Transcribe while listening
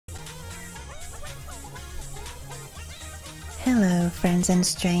Hello friends and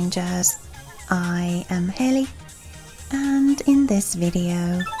strangers, I am Haley, and in this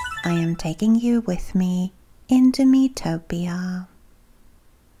video I am taking you with me into Miitopia.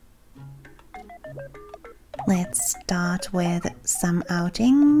 Let's start with some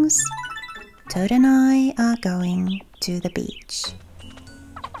outings. Toad and I are going to the beach.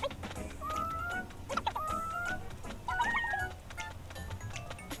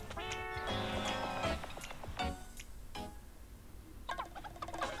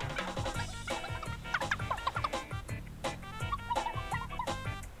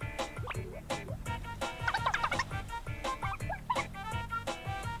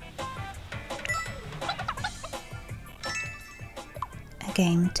 A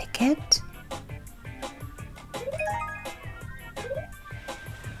game ticket.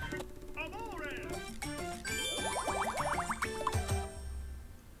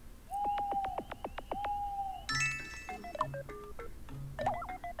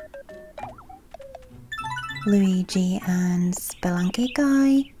 Luigi and Spelunky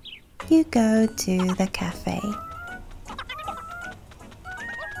Guy, you go to the cafe.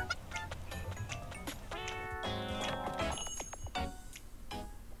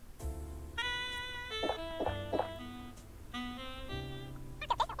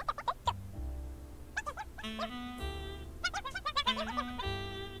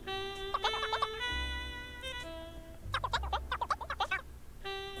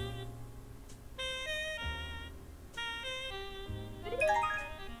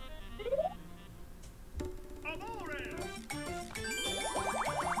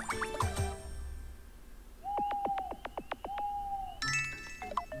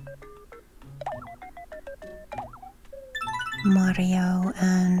 Mario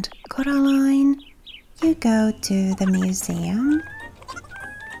and Coraline, you go to the museum.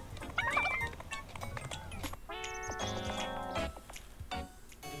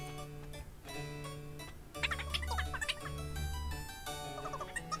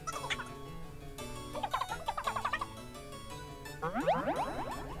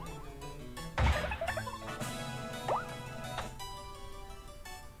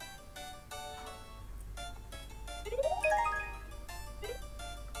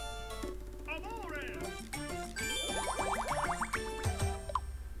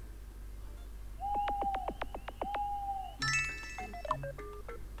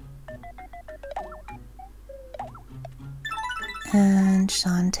 And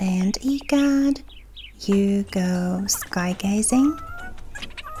Shantae and Egad, you go skygazing.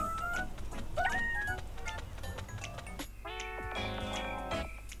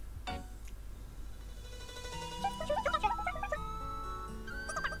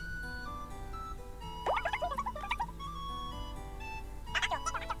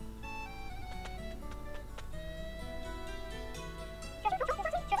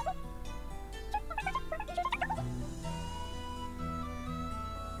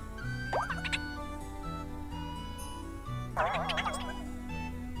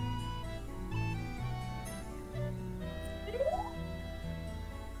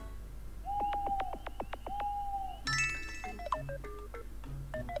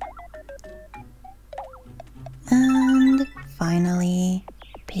 And finally,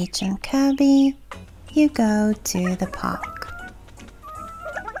 Peach and Kirby, you go to the park.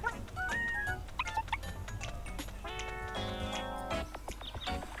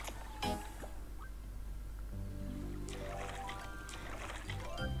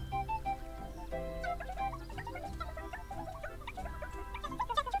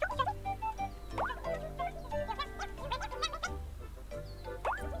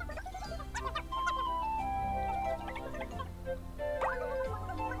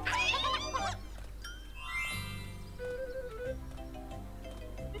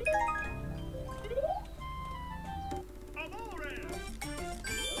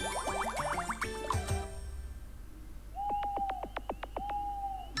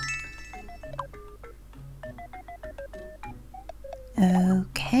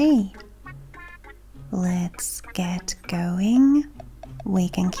 Okay, let's get going. We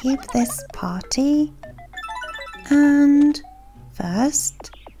can keep this party. And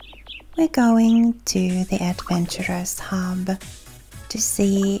first, we're going to the Adventurers Hub to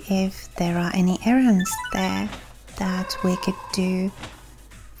see if there are any errands there that we could do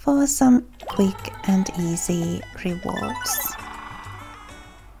for some quick and easy rewards.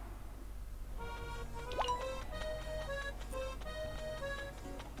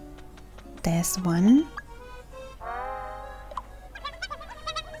 There's one.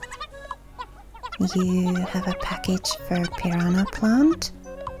 You have a package for Piranha Plant.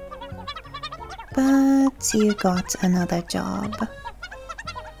 but you got another job.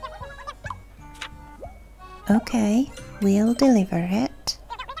 Okay, we'll deliver it.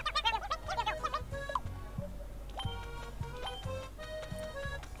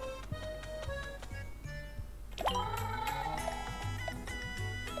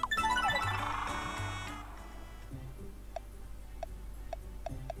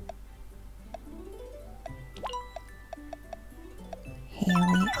 Here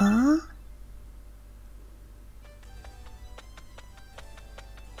we are.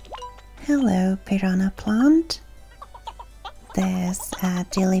 Hello, piranha plant. There's a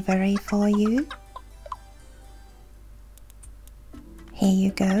delivery for you. Here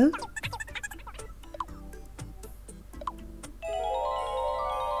you go.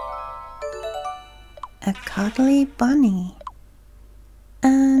 A cuddly bunny.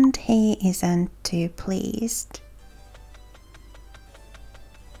 And he isn't too pleased.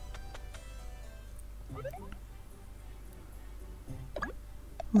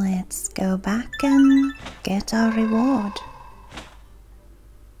 Let's go back and get our reward.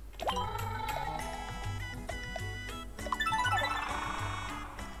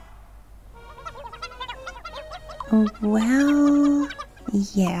 Well,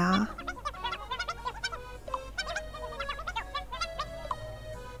 yeah.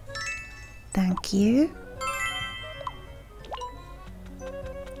 Thank you.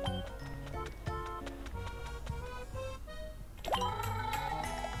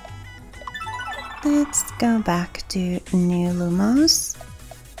 Let's go back to New Lumos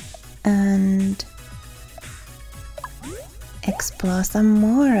and explore some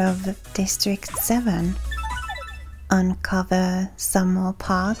more of District 7. Uncover some more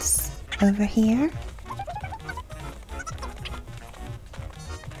paths over here.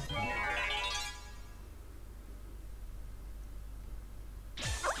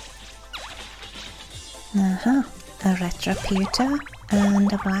 A retroputer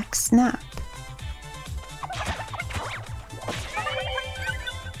and a black snap.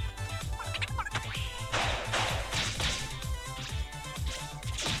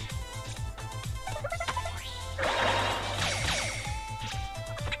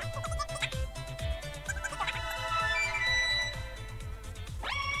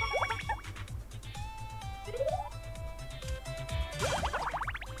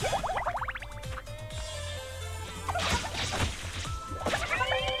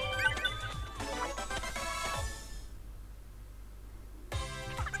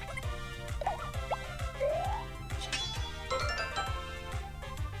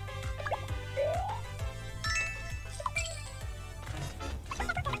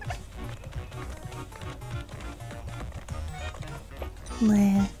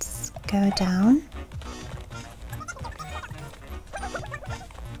 Let's go down.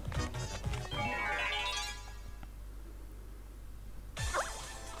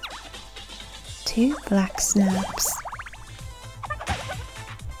 Two black snaps.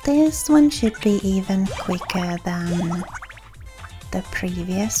 This one should be even quicker than the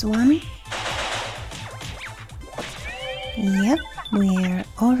previous one. Yep, we're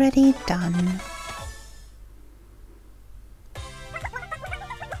already done.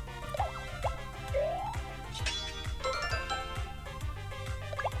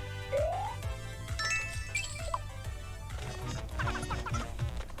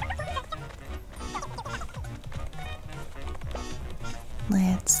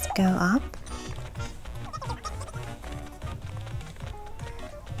 Let's go up.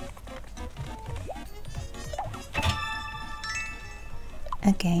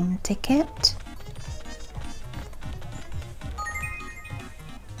 A game ticket.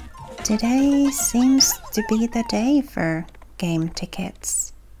 Today seems to be the day for game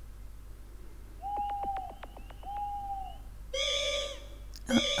tickets.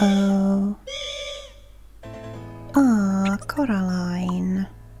 Uh-oh. Ah, Coraline.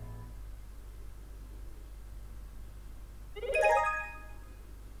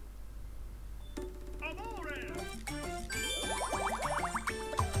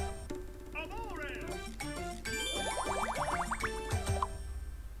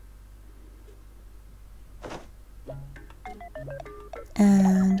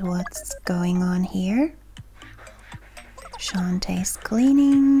 And what's going on here? Shantae's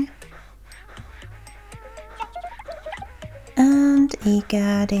cleaning. And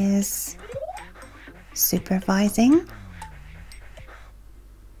Egad is supervising.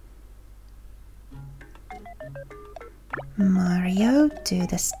 Mario to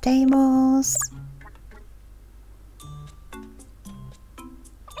the stables.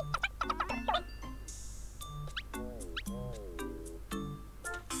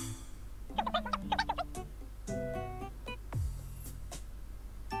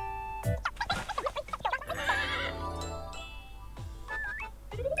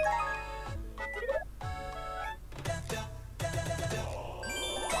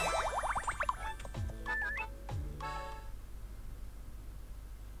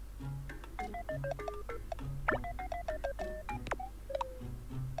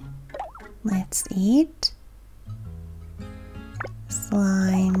 Let's eat.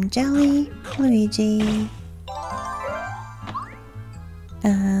 Slime jelly, Luigi.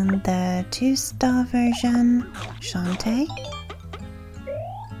 And the 2-star version, Shantae.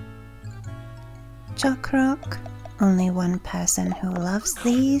 Chalk Rock, only one person who loves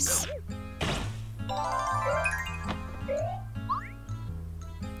these.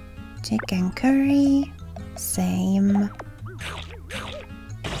 Chicken curry, same.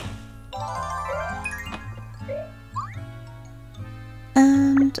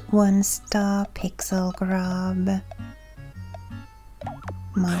 And 1-star pixel grub.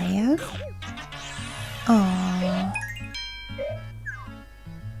 Mario. Aww.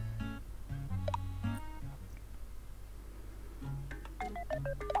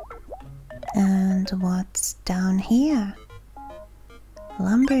 And what's down here?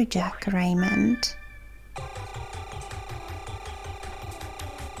 Lumberjack Raymond.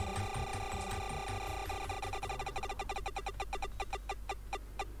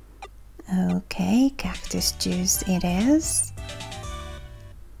 Okay, cactus juice it is.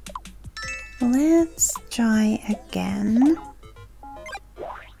 Let's try again.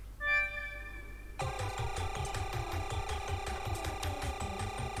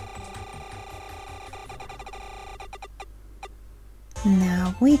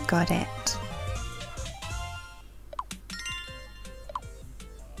 Now we got it.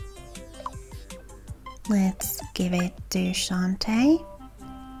 Let's give it to Shantae.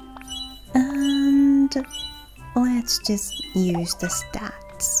 And let's just use the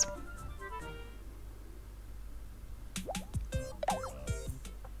stats.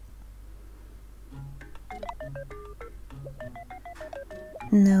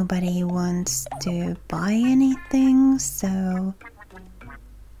 Nobody wants to buy anything, so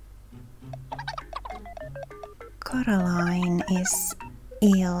Coraline is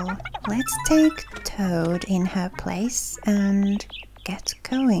ill. Let's take Toad in her place and get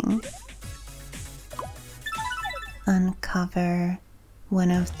going. Uncover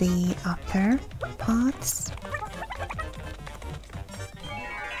one of the upper paths.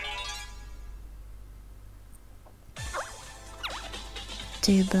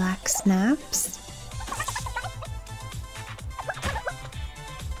 Two black snaps.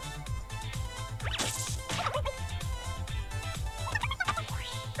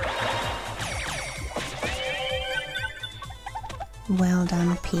 Well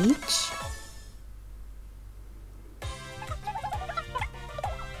done, Peach.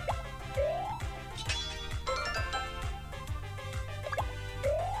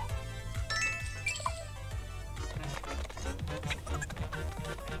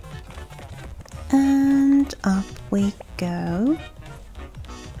 And up we go.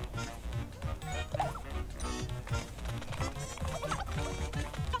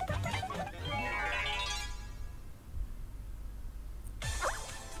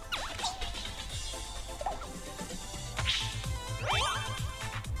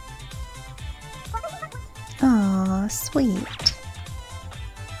 Aw, sweet.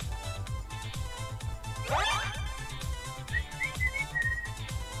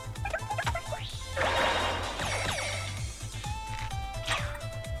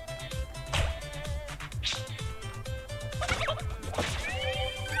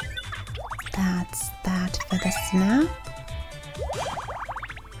 That's that for the snap.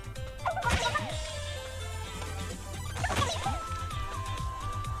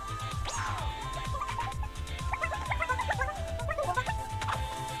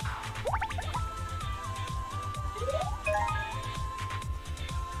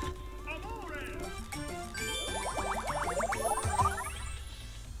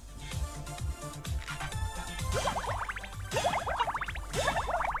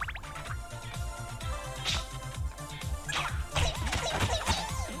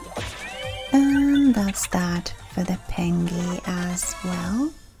 And that's that for the Pengy as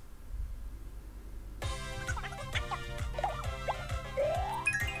well.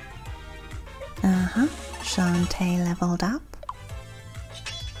 Shantae leveled up.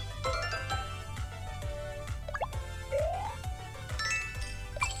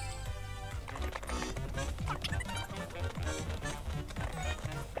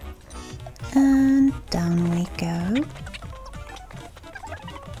 And down we go.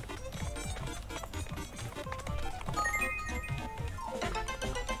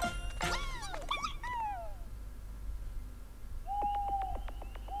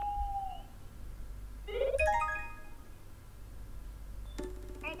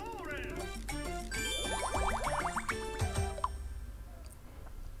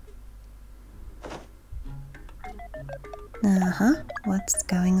 What's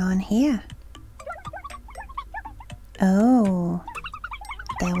going on here? Oh,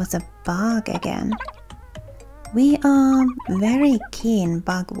 there was a bug again. We are very keen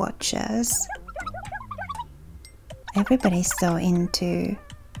bug watchers. Everybody's so into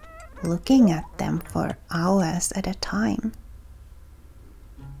looking at them for hours at a time.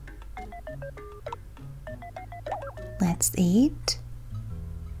 Let's eat.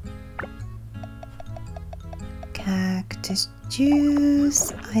 Cactus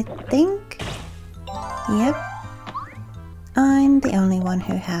juice, I think. Yep. I'm the only one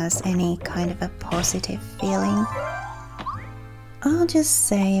who has any kind of a positive feeling. I'll just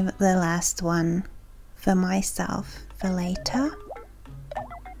save the last one for myself for later.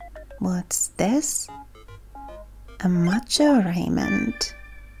 What's this? A macho raiment.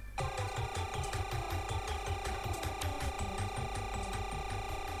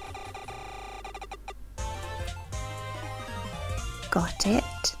 Got it.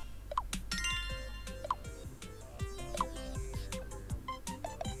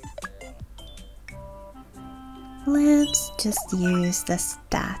 Let's just use the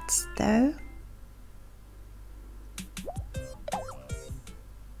stats though.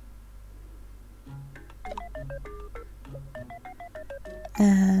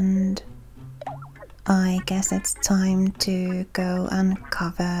 And I guess it's time to go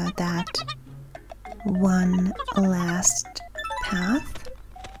uncover that one last path.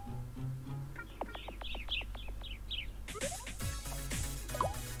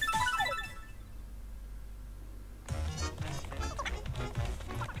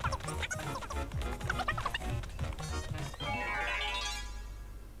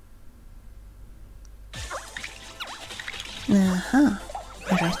 Uh-huh.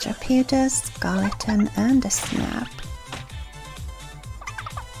 A retroputer, skeleton, and a snap.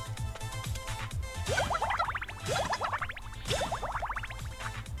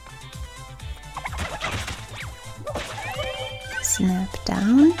 Snap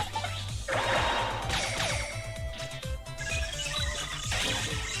down.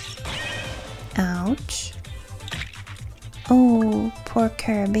 Ouch. Oh, poor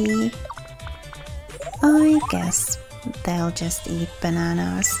Kirby. I guess they'll just eat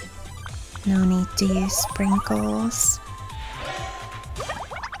bananas. No need to use sprinkles.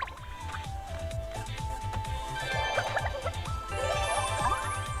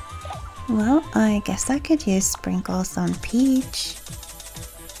 Well, I guess I could use sprinkles on Peach,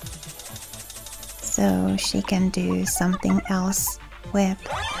 so she can do something else with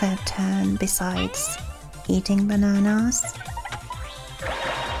her turn besides eating bananas.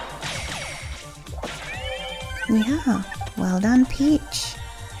 Yeah, well done, Peach.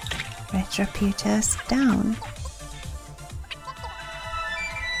 Retroputer's down.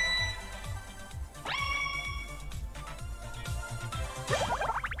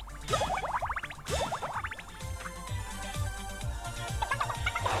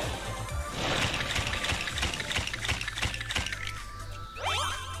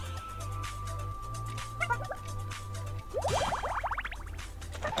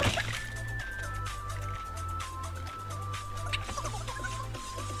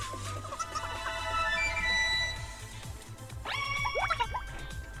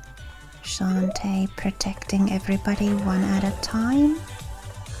 Shantae protecting everybody one at a time,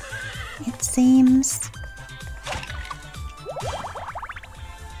 it seems.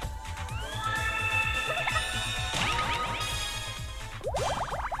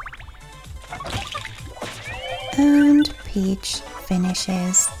 And Peach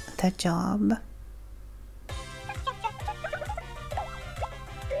finishes the job.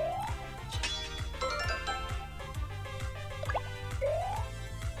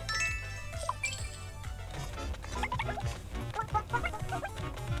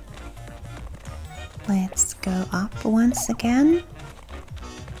 Let's go up once again.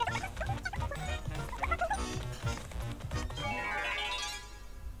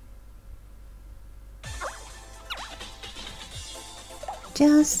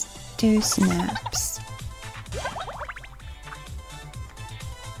 Just 2 snaps.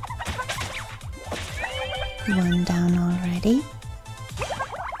 One down already.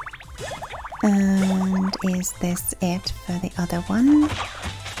 And is this it for the other one?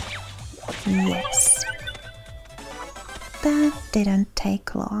 Yes. That didn't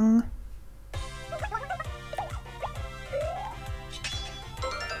take long.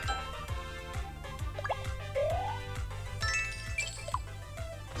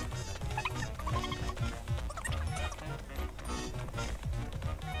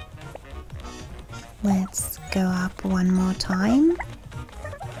 Let's go up one more time.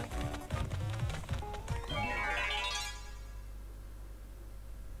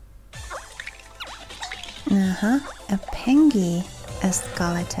 a pengy, a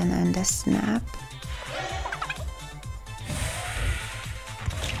skeleton and a snap.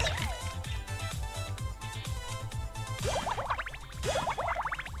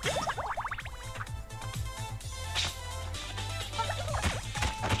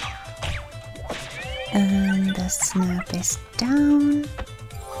 And the snap is down.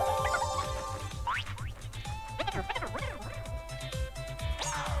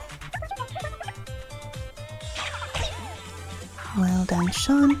 Well done,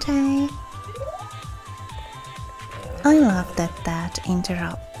 Shantae. I love that that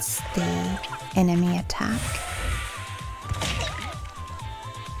interrupts the enemy attack.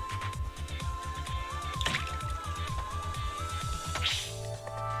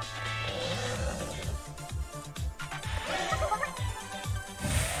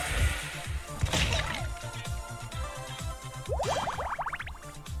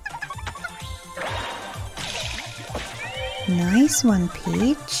 Nice one,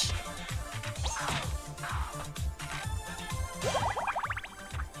 Peach.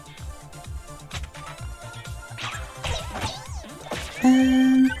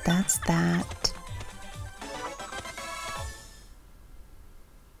 And that's that.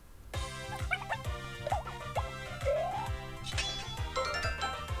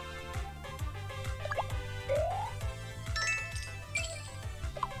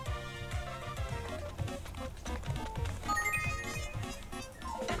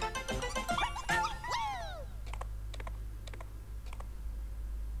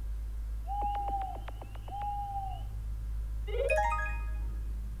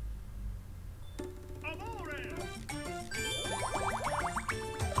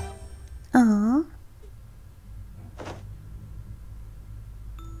 Aww.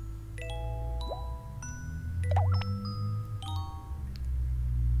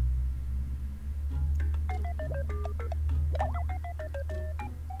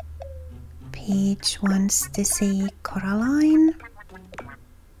 Peach wants to see Coraline.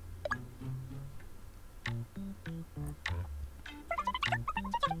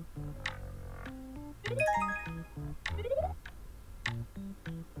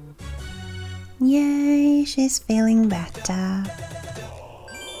 Yay, she's feeling better.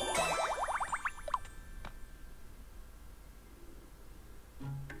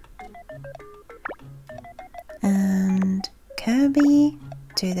 And Kirby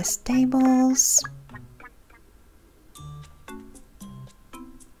to the stables.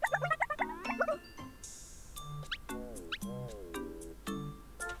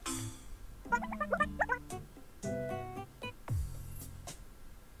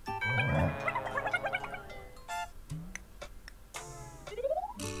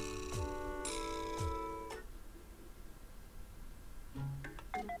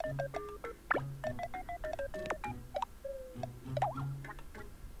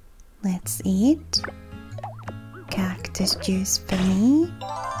 Let's eat. Cactus juice for me.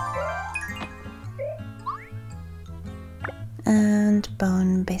 And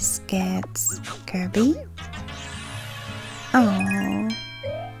bone biscuits, Kirby. Oh,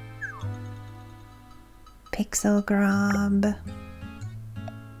 Pixel Grub.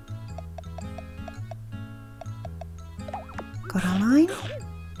 Coraline.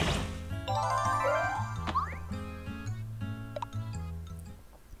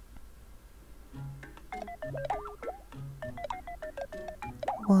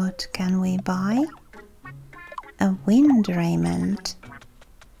 What can we buy? A wind raiment.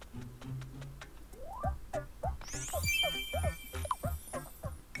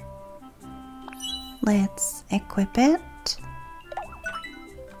 Let's equip it.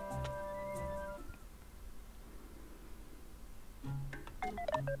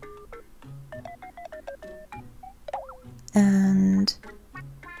 And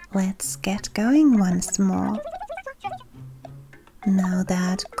let's get going once more. Now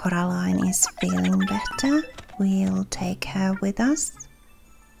that Coraline is feeling better, we'll take her with us.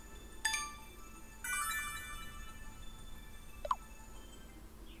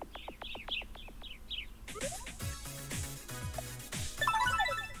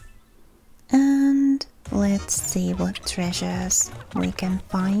 And let's see what treasures we can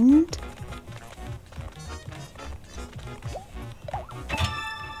find.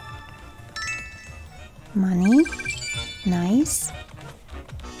 Money, nice.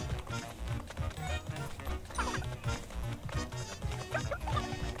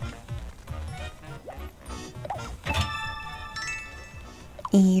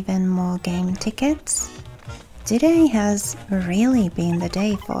 Even more game tickets. Today has really been the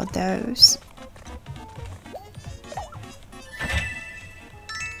day for those.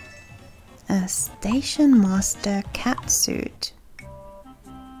 a station master catsuit.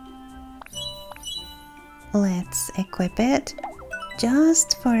 Let's equip it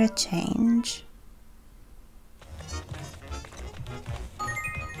just for a change.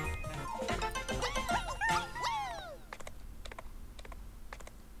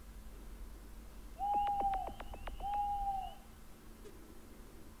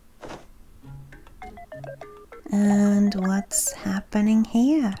 And what's happening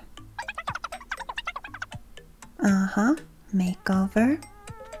here? Makeover.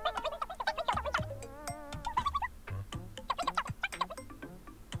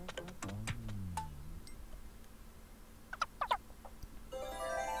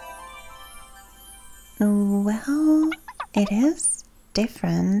 Well, it is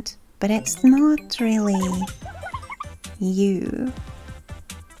different, but it's not really you.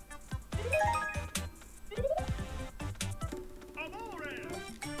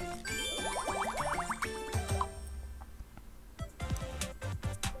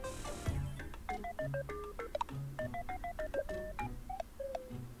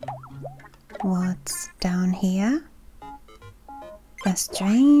 What's down here? A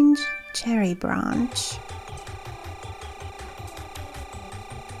strange cherry branch.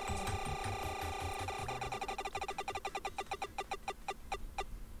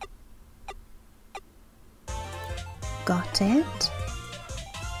 Got it?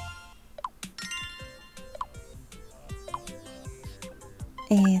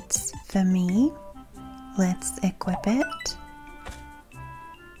 It's for me. Let's equip it.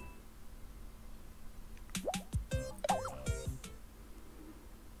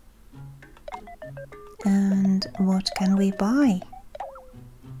 And what can we buy?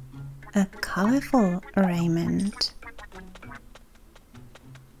 A colorful raiment.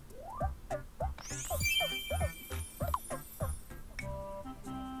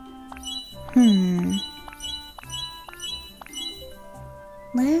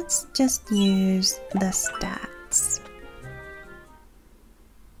 Let's just use the stats.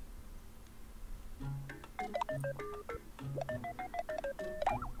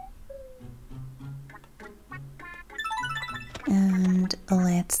 And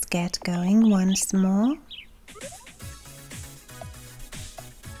let's get going once more.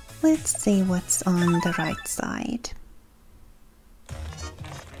 Let's see what's on the right side.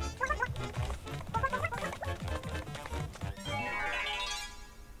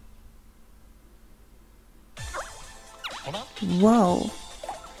 Whoa,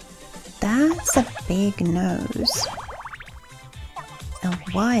 that's a big nose. A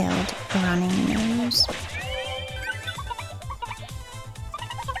wild running nose.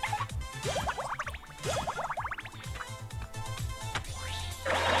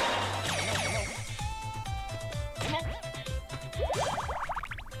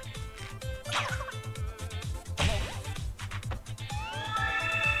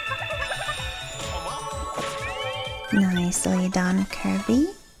 Nicely done, Kirby.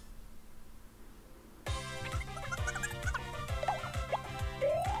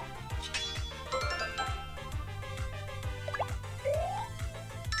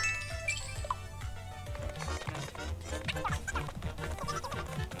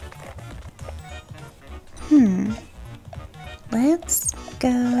 Let's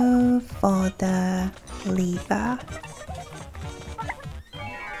go for the lever.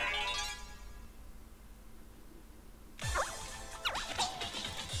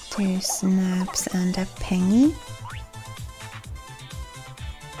 Two snaps and a penny.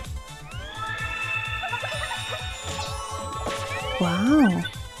 Wow,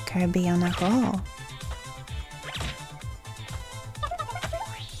 Kirby on a roll.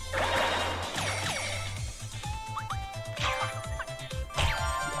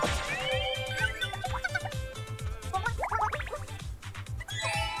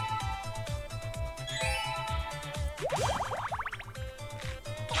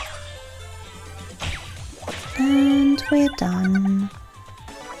 And we're done.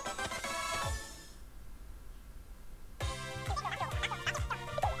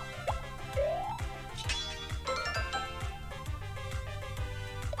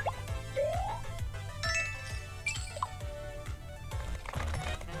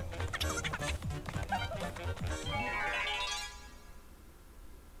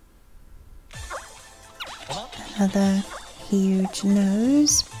 Another huge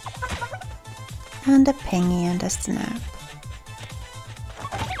nose. And a penny and a snap.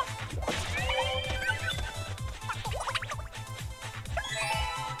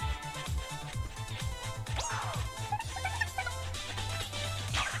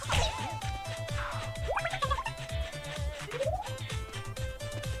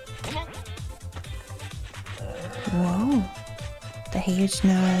 huge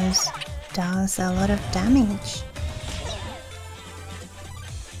nose does a lot of damage.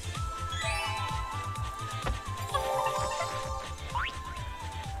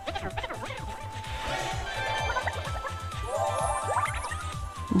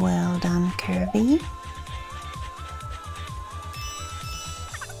 Well done, Kirby.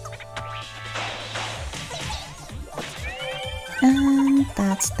 And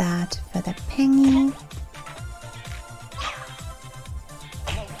that's that for the pengy.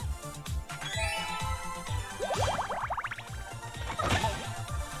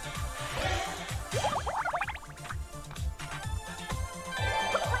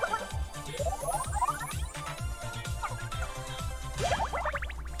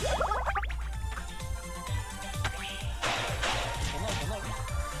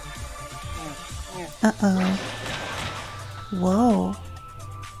 Uh-oh. Whoa.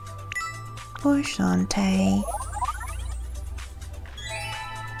 Poor Shantae.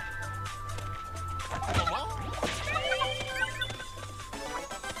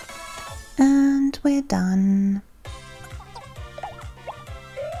 And we're done.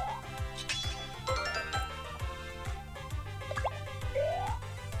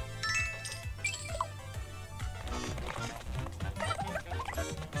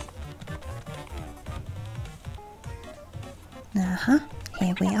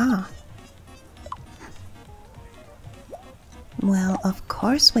 Here we are. Well, of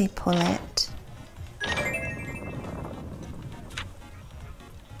course we pull it.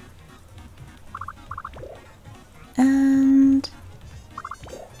 And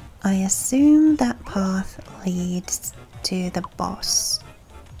I assume that path leads to the boss.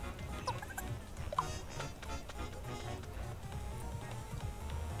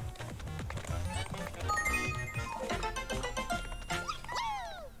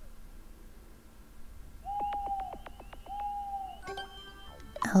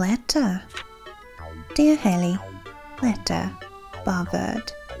 A letter. Dear Helly, letter,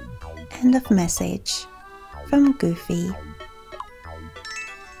 Barbird. End of message. From Goofy.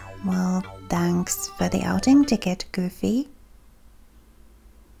 Well, thanks for the outing ticket, Goofy.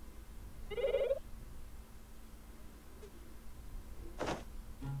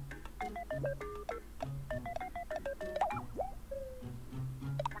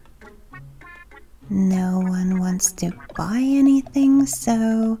 No one wants to buy anything,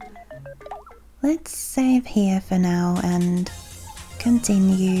 so let's save here for now and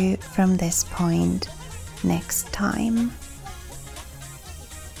continue from this point next time.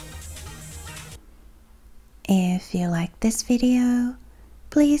 If you liked this video,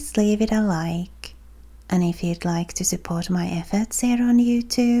 please leave it a like, and if you'd like to support my efforts here on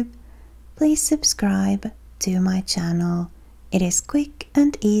YouTube, please subscribe to my channel. It is quick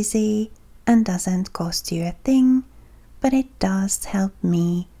and easy and doesn't cost you a thing, but it does help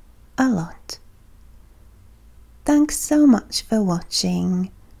me a lot. Thanks so much for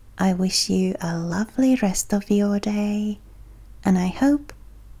watching. I wish you a lovely rest of your day, and I hope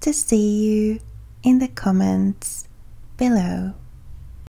to see you in the comments below.